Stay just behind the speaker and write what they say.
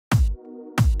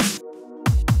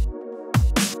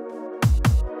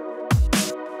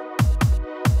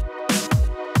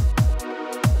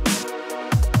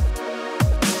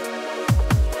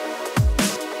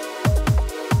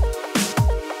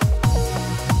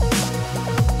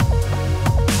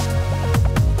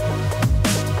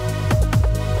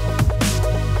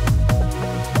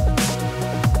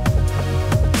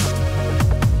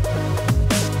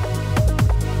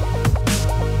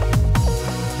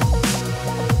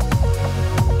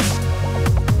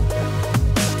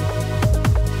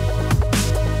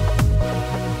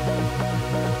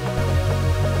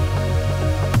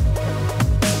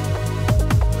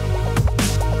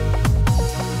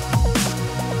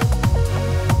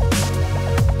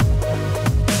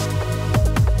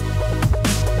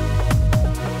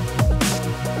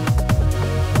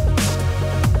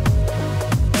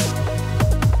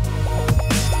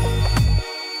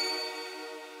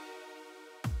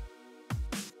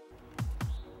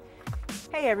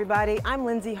Hey everybody, I'm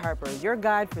Lindsay Harper, your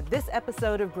guide for this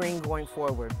episode of Green Going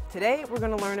Forward. Today we're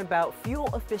going to learn about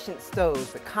fuel-efficient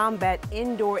stoves that combat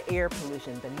indoor air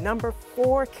pollution, the number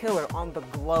 4 killer on the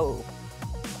globe.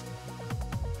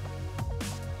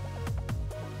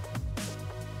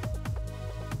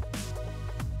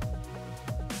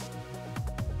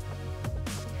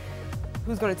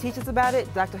 Who's going to teach us about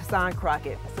it? Dr. Hassan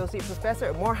Crockett, Associate Professor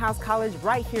at Morehouse College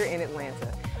right here in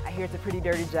Atlanta. I hear it's a pretty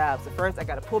dirty job, so first I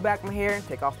got to pull back my hair and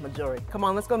take off my jewelry. Come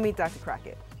on, let's go meet Dr.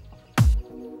 Crockett.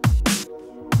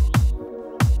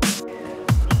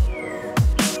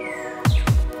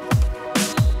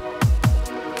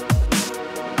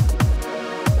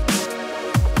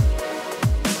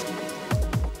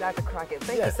 Dr. Crockett,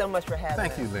 thank you so much for having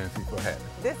us. Thank you, Lindsay, for having me.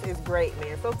 This is great,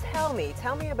 man. So tell me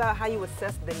about how you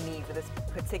assess the need for this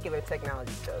particular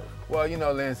technology stove. Well, you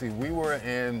know, Lindsay, we were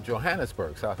in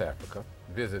Johannesburg, South Africa,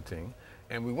 visiting,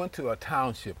 and we went to a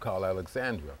township called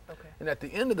Alexandria. Okay. And at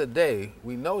the end of the day,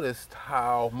 we noticed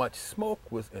how much smoke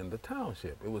was in the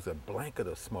township. It was a blanket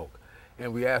of smoke.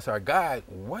 And we asked our guide,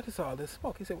 what is all this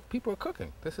smoke? He said, well, people are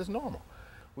cooking. This is normal.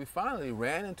 We finally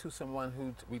ran into someone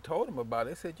who we told him about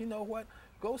it. They said, you know what?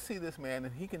 Go see this man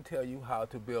and he can tell you how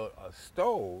to build a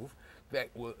stove that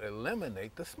will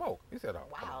eliminate the smoke. He said, oh,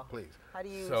 come on, please. How do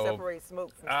you separate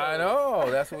smoke from stoves? I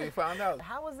know, that's what we found out.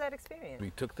 How was that experience? We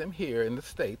took them here in the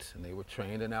States and they were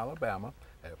trained in Alabama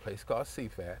at a place called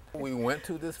CFAT. We went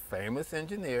to this famous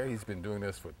engineer, he's been doing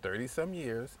this for 30-some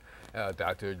years,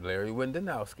 Dr. Larry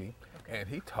Wendenowski, and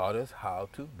he taught us how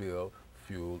to build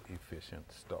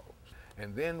fuel-efficient stoves.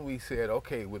 And then we said,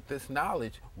 okay, with this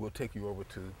knowledge, we'll take you over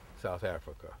to South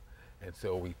Africa. And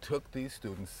so we took these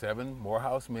students, 7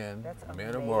 Morehouse men,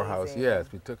 men of Morehouse, yes,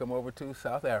 we took them over to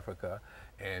South Africa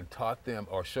and taught them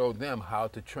or showed them how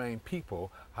to train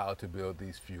people how to build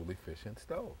these fuel-efficient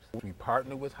stoves. We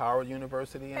partnered with Howard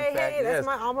University. In fact, that's yes,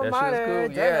 my alma mater.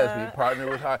 Yes, we partnered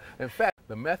with Howard. In fact,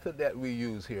 the method that we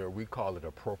use here, we call it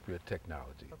appropriate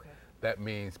technology. Okay. That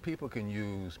means people can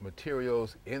use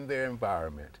materials in their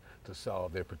environment to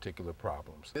solve their particular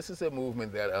problems. This is a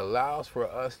movement that allows for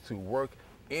us to work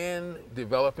in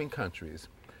developing countries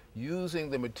using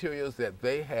the materials that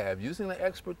they have, using the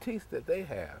expertise that they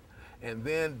have, and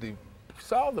then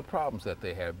solve the problems that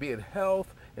they have, be it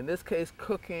health, in this case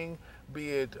cooking, be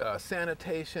it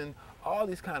sanitation. All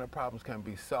these kind of problems can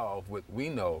be solved with, we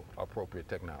know, appropriate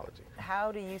technology.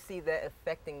 How do you see that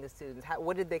affecting the students?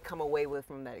 What did they come away with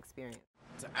from that experience?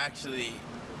 To actually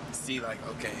see like,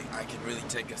 okay, I can really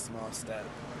take a small step,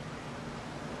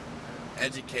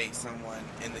 educate someone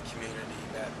in the community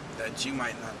that you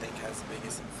might not think has the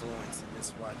biggest influence, and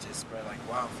just watch it spread like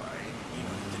wildfire. You know,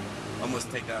 you can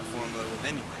almost take that formula with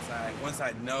anyone. Once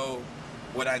I know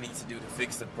what I need to do to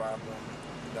fix the problem,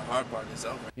 the hard part is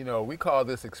over. You know, we call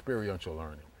this experiential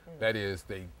learning. That is,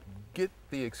 they get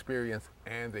the experience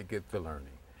and they get the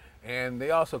learning. And they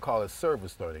also call it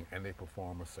service learning, and they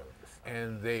perform a service.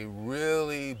 And they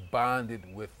really bonded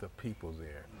with the people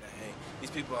there. Hey,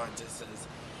 these people are just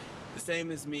the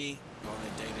same as me on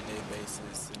a day-to-day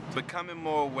basis. And becoming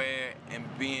more aware and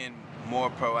being more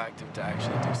proactive to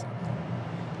actually do something.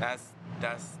 That's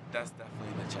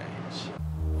definitely the change.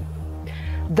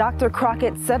 Dr.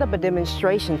 Crockett set up a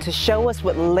demonstration to show us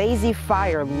what lazy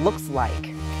fire looks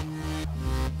like.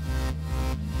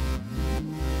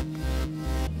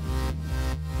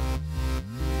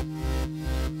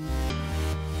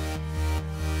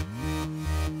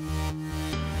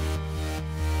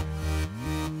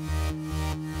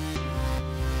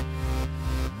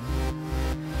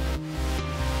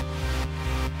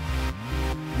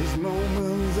 These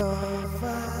moments of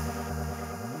fire.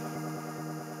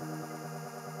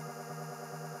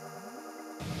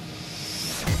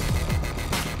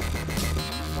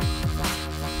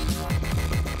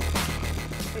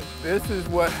 This is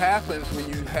what happens when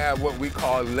you have what we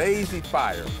call lazy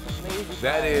fire.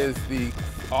 That is,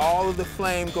 all of the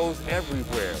flame goes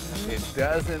everywhere. It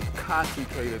doesn't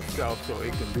concentrate itself so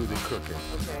it can do the cooking.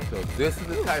 Okay. So this is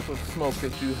the type of smoke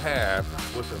that you have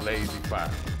with a lazy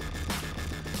fire.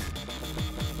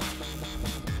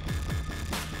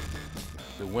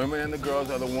 The women and the girls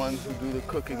are the ones who do the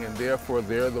cooking, and therefore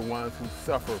they're the ones who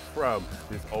suffer from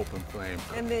this open flame.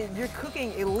 And then you're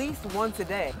cooking at least once a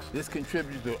day. This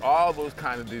contributes to all those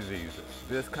kind of diseases,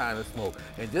 this kind of smoke.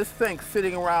 And just think,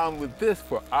 sitting around with this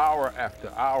for hour after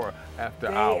hour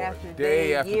after hour,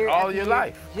 day after all your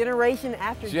life. Generation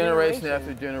after generation. Generation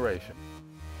after generation.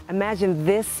 Imagine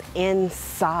this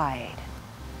inside.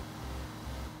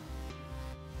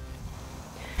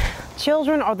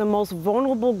 Children are the most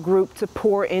vulnerable group to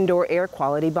poor indoor air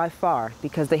quality by far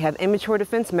because they have immature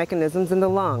defense mechanisms in the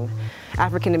lung.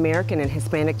 African American and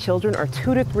Hispanic children are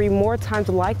 2 to 3 more times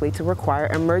likely to require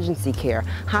emergency care,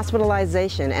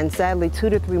 hospitalization, and sadly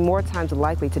 2 to 3 more times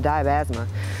likely to die of asthma.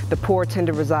 The poor tend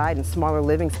to reside in smaller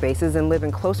living spaces and live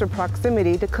in closer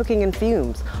proximity to cooking and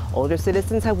fumes. Older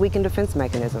citizens have weakened defense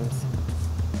mechanisms.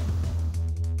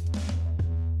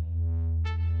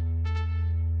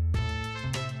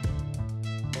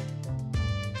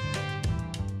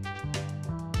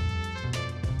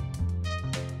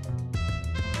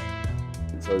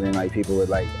 So then like people with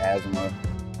like asthma.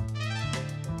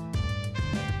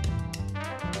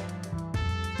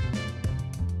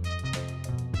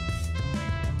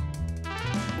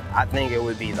 I think it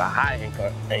would be the high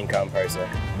income person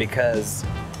because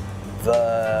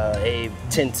they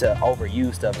tend to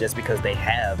overuse stuff just because they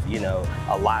have, you know,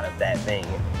 a lot of that thing.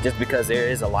 Just because there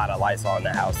is a lot of Lysol in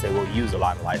the house, they will use a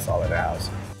lot of Lysol in the house.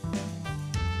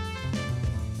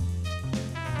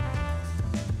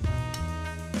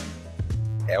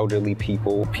 Elderly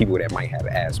people, people that might have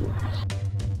asthma.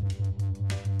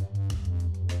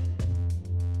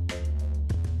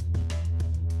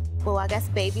 Well, I guess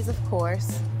babies, of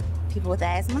course. People with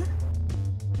asthma.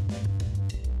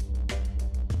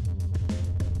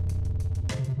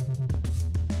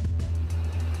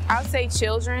 I would say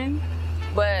children,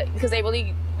 but because they're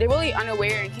really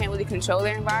unaware and can't really control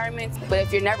their environments. But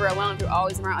if you're never alone, if you're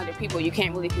always around other people, you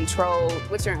can't really control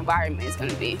what your environment is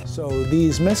going to be. So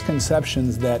these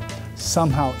misconceptions that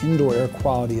somehow indoor air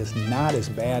quality is not as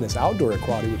bad as outdoor air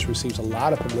quality, which receives a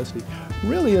lot of publicity,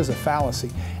 really is a fallacy.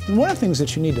 And one of the things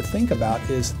that you need to think about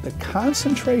is the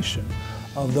concentration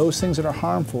of those things that are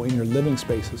harmful in your living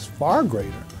space is far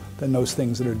greater than those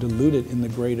things that are diluted in the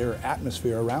greater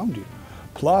atmosphere around you.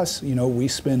 Plus, you know, we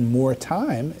spend more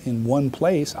time in one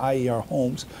place, i.e. our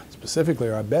homes, specifically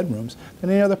our bedrooms, than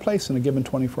any other place in a given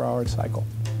 24-hour cycle.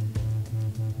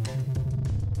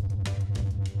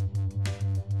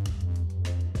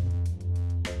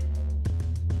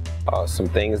 Some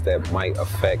things that might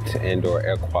affect indoor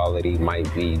air quality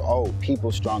might be, Oh,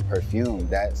 people's strong perfume.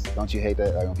 Don't you hate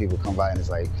that? Like when people come by and it's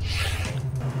like,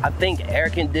 I think air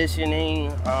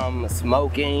conditioning,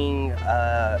 smoking,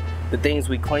 the things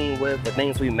we clean with, the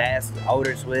things we mask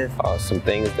odors with. some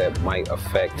things that might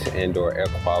affect indoor air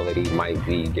quality might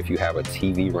be if you have a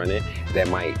TV running, that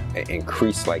might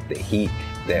increase like the heat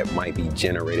that might be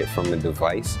generated from the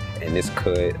device, and this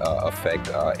could affect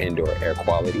indoor air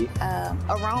quality.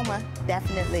 Aroma,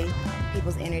 definitely.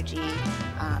 People's energy,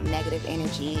 negative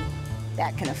energy,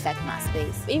 that can affect my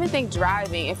space. I even think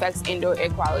driving affects indoor air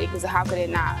quality because how could it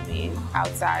not? I mean,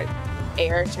 outside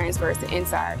air transfers to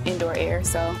inside indoor air,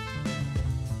 so.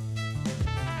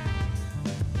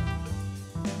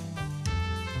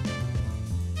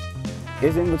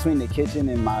 it's in between the kitchen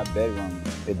and my bedroom.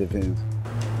 It depends.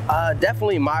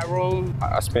 Definitely my room.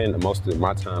 I spend most of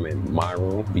my time in my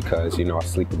room because, you know, I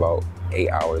sleep about 8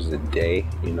 hours a day,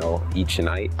 you know, each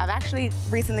night. I've actually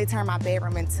recently turned my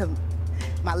bedroom into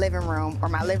my living room, or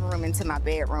my living room into my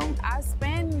bedroom. I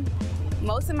spend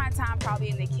most of my time probably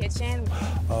in the kitchen.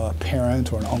 A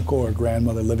parent or an uncle or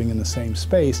grandmother living in the same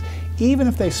space, even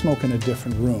if they smoke in a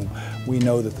different room, we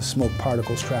know that the smoke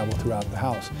particles travel throughout the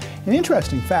house. An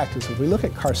interesting fact is if we look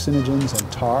at carcinogens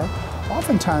and tar,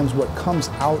 oftentimes what comes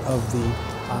out of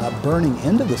the burning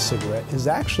end of the cigarette is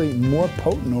actually more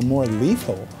potent or more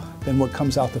lethal than what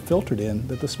comes out the filtered end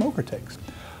that the smoker takes.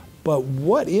 But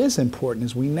what is important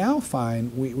is we now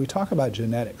find, we talk about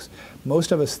genetics.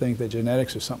 Most of us think that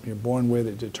genetics is something you're born with,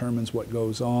 it determines what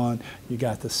goes on, you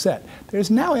got the set.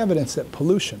 There's now evidence that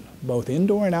pollution, both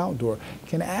indoor and outdoor,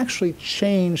 can actually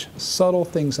change subtle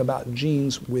things about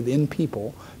genes within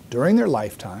people during their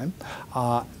lifetime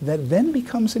that then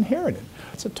becomes inherited.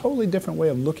 It's a totally different way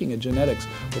of looking at genetics,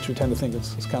 which we tend to think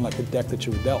it's kind of like a deck that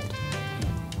you were dealt.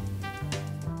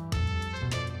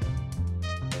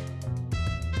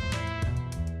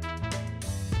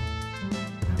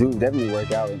 Dude, definitely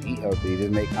work out and eat healthy. Just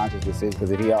make conscious decisions.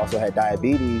 Because if he also had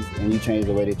diabetes and you change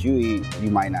the way that you eat, you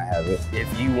might not have it.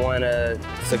 If you want to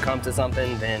succumb to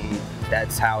something, then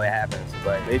that's how it happens.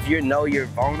 But if you know you're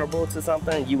vulnerable to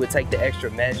something, you would take the extra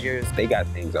measures. They got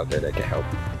things out there that can help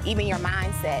you. Even your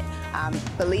mindset,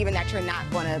 believing that you're not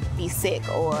going to be sick,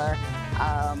 or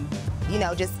you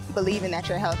know, just believing that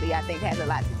you're healthy, I think has a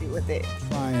lot to do with it.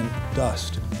 Try and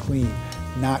dust, clean,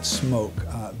 not smoke,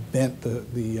 vent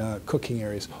the cooking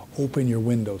areas, open your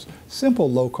windows. Simple,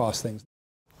 low-cost things.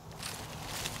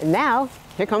 And now,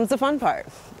 here comes the fun part.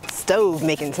 Stove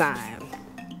making time.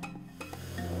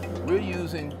 We're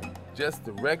using just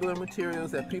the regular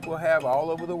materials that people have all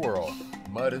over the world.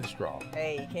 mud and straw.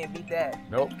 Hey, you can't beat that.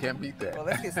 Nope, can't beat that. Well,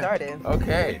 let's get started.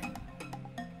 Okay.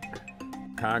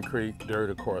 Concrete, dirt,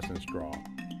 of course, and straw.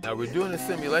 Now we're doing a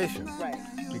simulation. Right.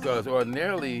 Because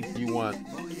ordinarily you want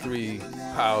 3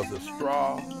 piles of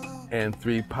straw and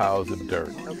 3 piles of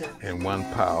dirt, okay, and 1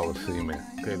 pile of cement.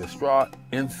 Okay, the straw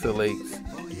insulates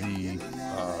the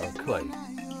clay.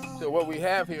 So what we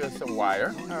have here is some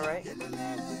wire. All right.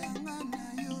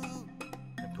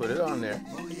 And put it on there.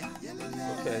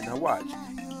 Okay, now watch.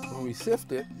 When we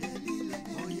sift it,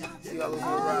 see all those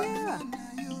little rocks? Yeah.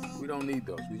 We don't need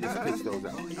those. We just pitch those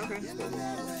out. Okay.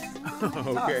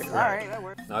 Okay. All right, that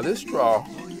works. Now this straw,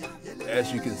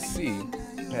 as you can see,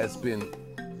 has been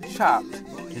chopped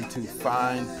into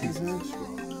fine pieces of straw.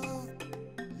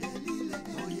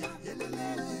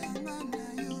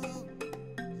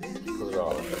 Put it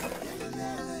all in.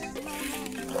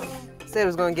 Said it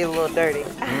was going to get a little dirty.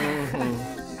 Mm-hmm.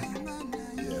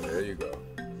 Yeah, there you go.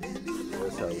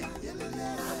 That's how we do it.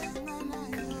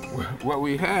 What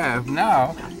we have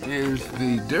now is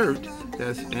the dirt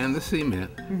and the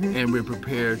cement, and we're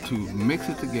prepared to mix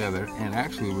it together, and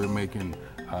actually we're making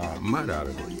mud out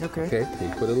of it. Okay. Okay, so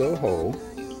you put a little hole.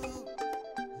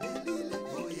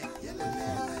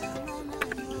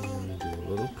 And do a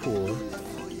little pour.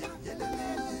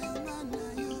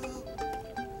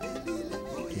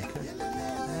 Okay.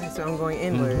 All right, so I'm going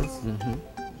inwards. Mm-hmm.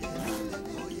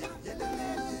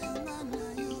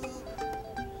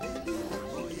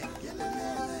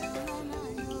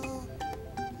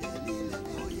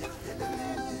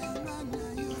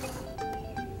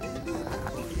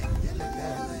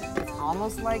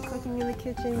 Almost like cooking in the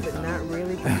kitchen, but not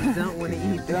really, because you don't want to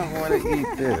eat You don't want to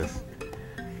eat this.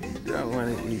 You don't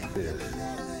want to eat this.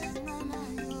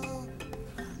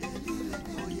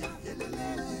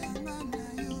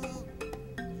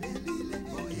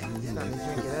 Starting to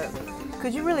drink it up.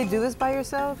 Could you really do this by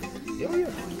yourself? Oh, yeah.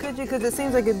 Could you? Because it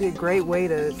seems like it'd be a great way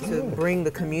to bring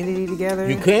the community together.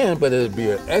 You can, but it'd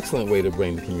be an excellent way to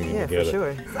bring the community together. Yeah, for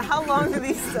sure. So how long do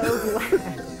these stoves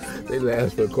last? They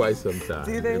last for quite some time.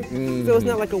 Do they? Mm-hmm. So it's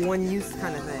not like a one-use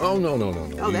kind of thing? Oh, no.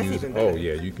 Oh, that's even better. Oh,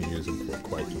 yeah, you can use them for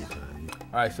quite some time.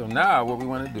 All right, so now what we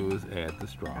want to do is add the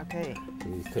straw. Okay. So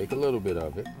we take a little bit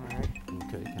of it. All right.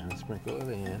 Okay, kind of sprinkle it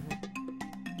in.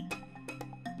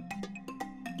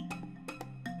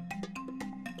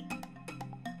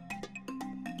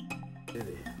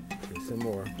 Bring some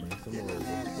more. Bring some more.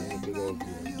 Bring a big old bit.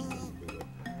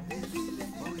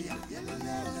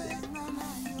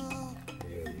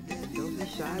 Don't be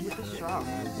shy with the straw.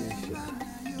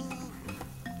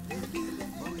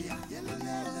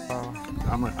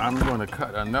 I'm going to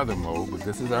cut another mold, but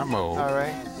this is our mold. All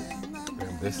right.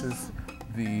 And this is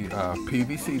the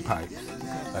PVC pipes.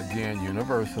 Again,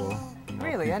 universal. You know,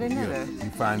 Really? I didn't know that.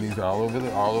 You find these all over the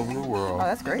world. Oh,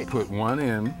 that's great. Put one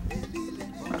in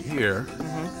here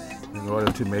in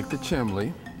order to make the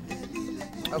chimney.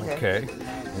 Okay.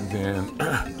 And then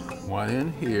one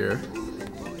in here.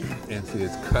 And see,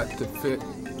 it's cut to fit.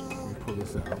 Let me pull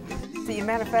this out. See,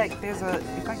 matter of fact, there's a,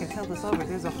 if I can tell this over,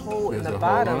 there's a hole in the There's a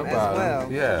bottom hole on the as bottom.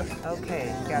 well. Yes.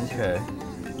 Okay, gotcha. Okay.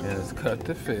 And it's cut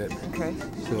to fit. Okay.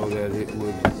 So that it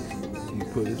would, you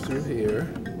put it through here.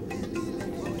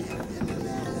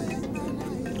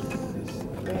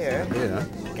 There. Yeah.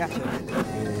 Gotcha.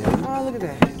 And, Oh, look at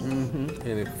that. and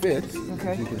it fits.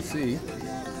 Okay. As you can see,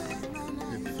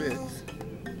 it fits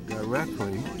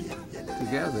directly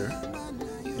together.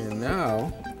 And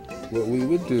now, what we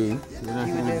would do, You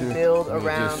would then build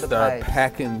around just the start pipes.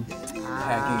 packing it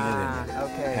in.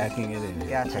 Okay. Packing it in.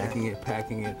 Gotcha.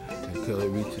 Packing it until it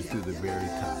reaches to the very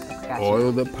top. Gotcha.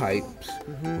 Oil the pipes,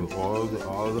 with all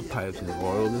the pipes, and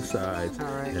oil the sides. All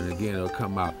right. And again, it'll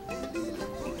come out.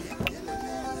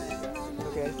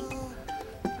 Okay.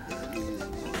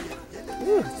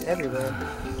 Ooh, it's everywhere.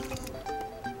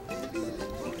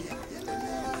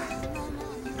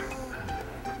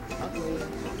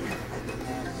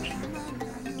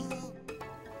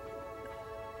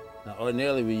 Now,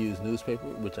 ordinarily we use newspaper,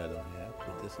 which I don't have,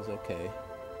 but this is okay.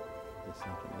 It's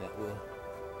something that will.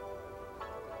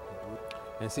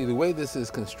 And see, the way this is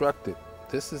constructed,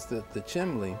 this is the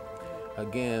chimney.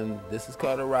 Again, this is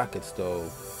called a rocket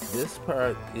stove. This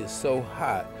part is so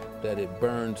hot that it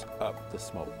burns up the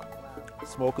smoke.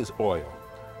 Smoke is oil.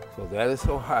 So that is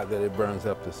so hot that it burns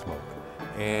up the smoke.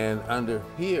 And under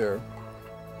here,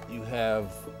 you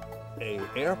have an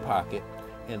air pocket,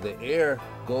 and the air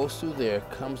goes through there,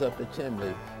 comes up the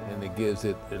chimney, and it gives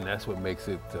it, and that's what makes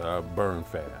it burn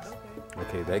fast.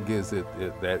 Okay, that gives it,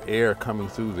 that air coming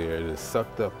through there, it is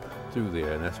sucked up through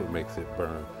there, and that's what makes it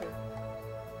burn.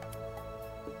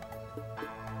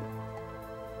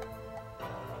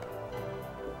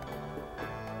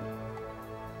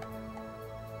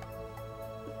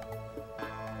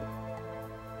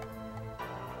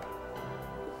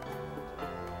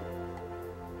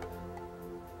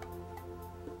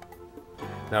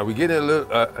 Now we get a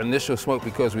little initial smoke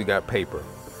because we got paper.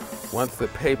 Once the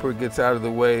paper gets out of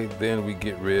the way, then we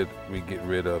get rid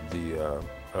of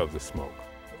the smoke.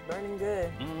 It's burning good.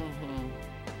 Mm-hmm.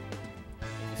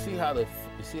 You see how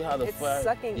the it's fire?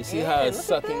 Sucking you see in. how it's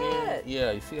Look sucking at in?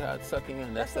 Yeah, you see how it's sucking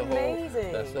in. That's the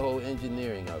amazing. That's the whole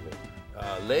engineering of it.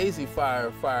 Lazy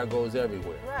fire goes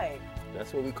everywhere. Right.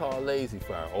 That's what we call lazy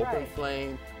fire. Open Right.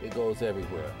 flame, it goes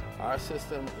everywhere. Our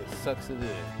system, it sucks it in.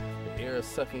 The air is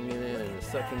sucking it in and it's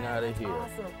sucking out of here.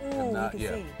 Awesome. Ooh, And now, you can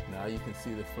see. Now you can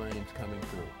see the flames coming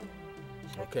through.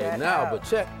 Check Okay, that now, out. but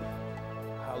check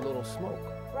how little smoke.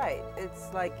 Right.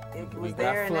 It's like it We was got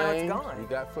there and now it's flames, gone. You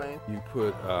got flame. You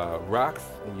put rocks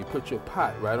and you put your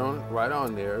pot right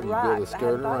on there. You build a Rocks. I hadn't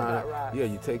skirt thought around about it. rocks. Yeah,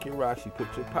 you take your rocks, you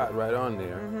put your pot right on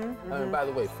there. I mean, by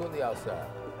the way, fully outside.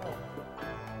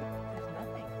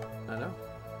 I know.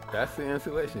 That's the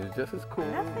insulation. It's just as cool.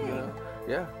 Nothing. You know?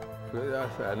 Yeah, fully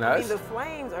outside. Now I mean, the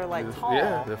flames are like tall.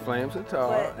 Yeah, the flames are tall,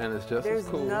 but and it's just there's as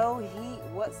cool. no heat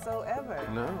whatsoever.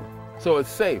 No. So it's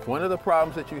safe. One of the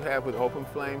problems that you have with open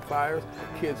flame fires,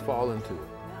 kids fall into it.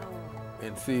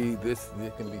 And see,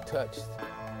 it can be touched.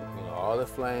 You know, all the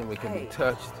flame, it can be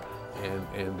touched,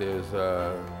 and there's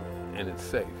and it's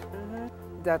safe.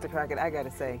 Dr. Crockett, I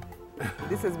gotta say,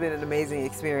 this has been an amazing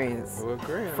experience. Well,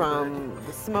 great. From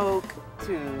the smoke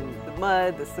to the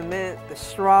mud, the cement, the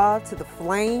straw, to the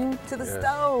flame, to the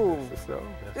stove. That's the stove.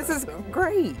 This is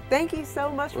great. Thank you so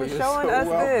much for Well, showing you're us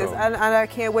so this. welcome. And I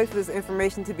can't wait for this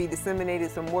information to be disseminated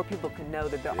so more people can know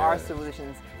that there are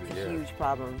solutions to huge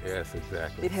problems. Yes,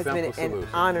 exactly. It has Simple been an solution.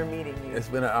 honor meeting you. It's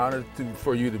been an honor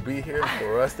for you to be here,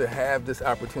 for us to have this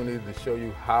opportunity to show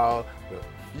you how the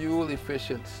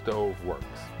fuel-efficient stove works.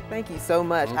 Thank you so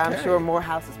much. I'm Okay. sure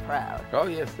Morehouse is proud. Oh,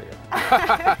 yes, they are.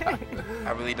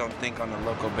 I really don't think on a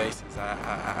local basis.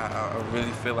 I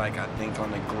really feel like I think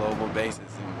on a global basis.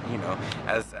 And, you know,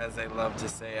 as they love to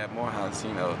say at Morehouse,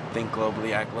 you know, think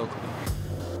globally, act locally.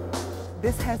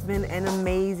 This has been an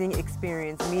amazing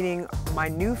experience meeting my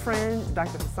new friend,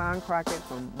 Dr. Hassan Crockett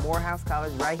from Morehouse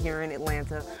College right here in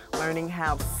Atlanta, learning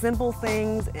how simple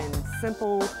things and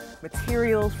simple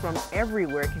materials from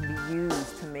everywhere can be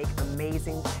used to make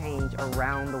amazing change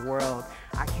around the world.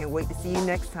 I can't wait to see you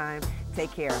next time.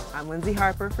 Take care. I'm Lindsay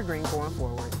Harper for Green Going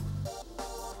Forward.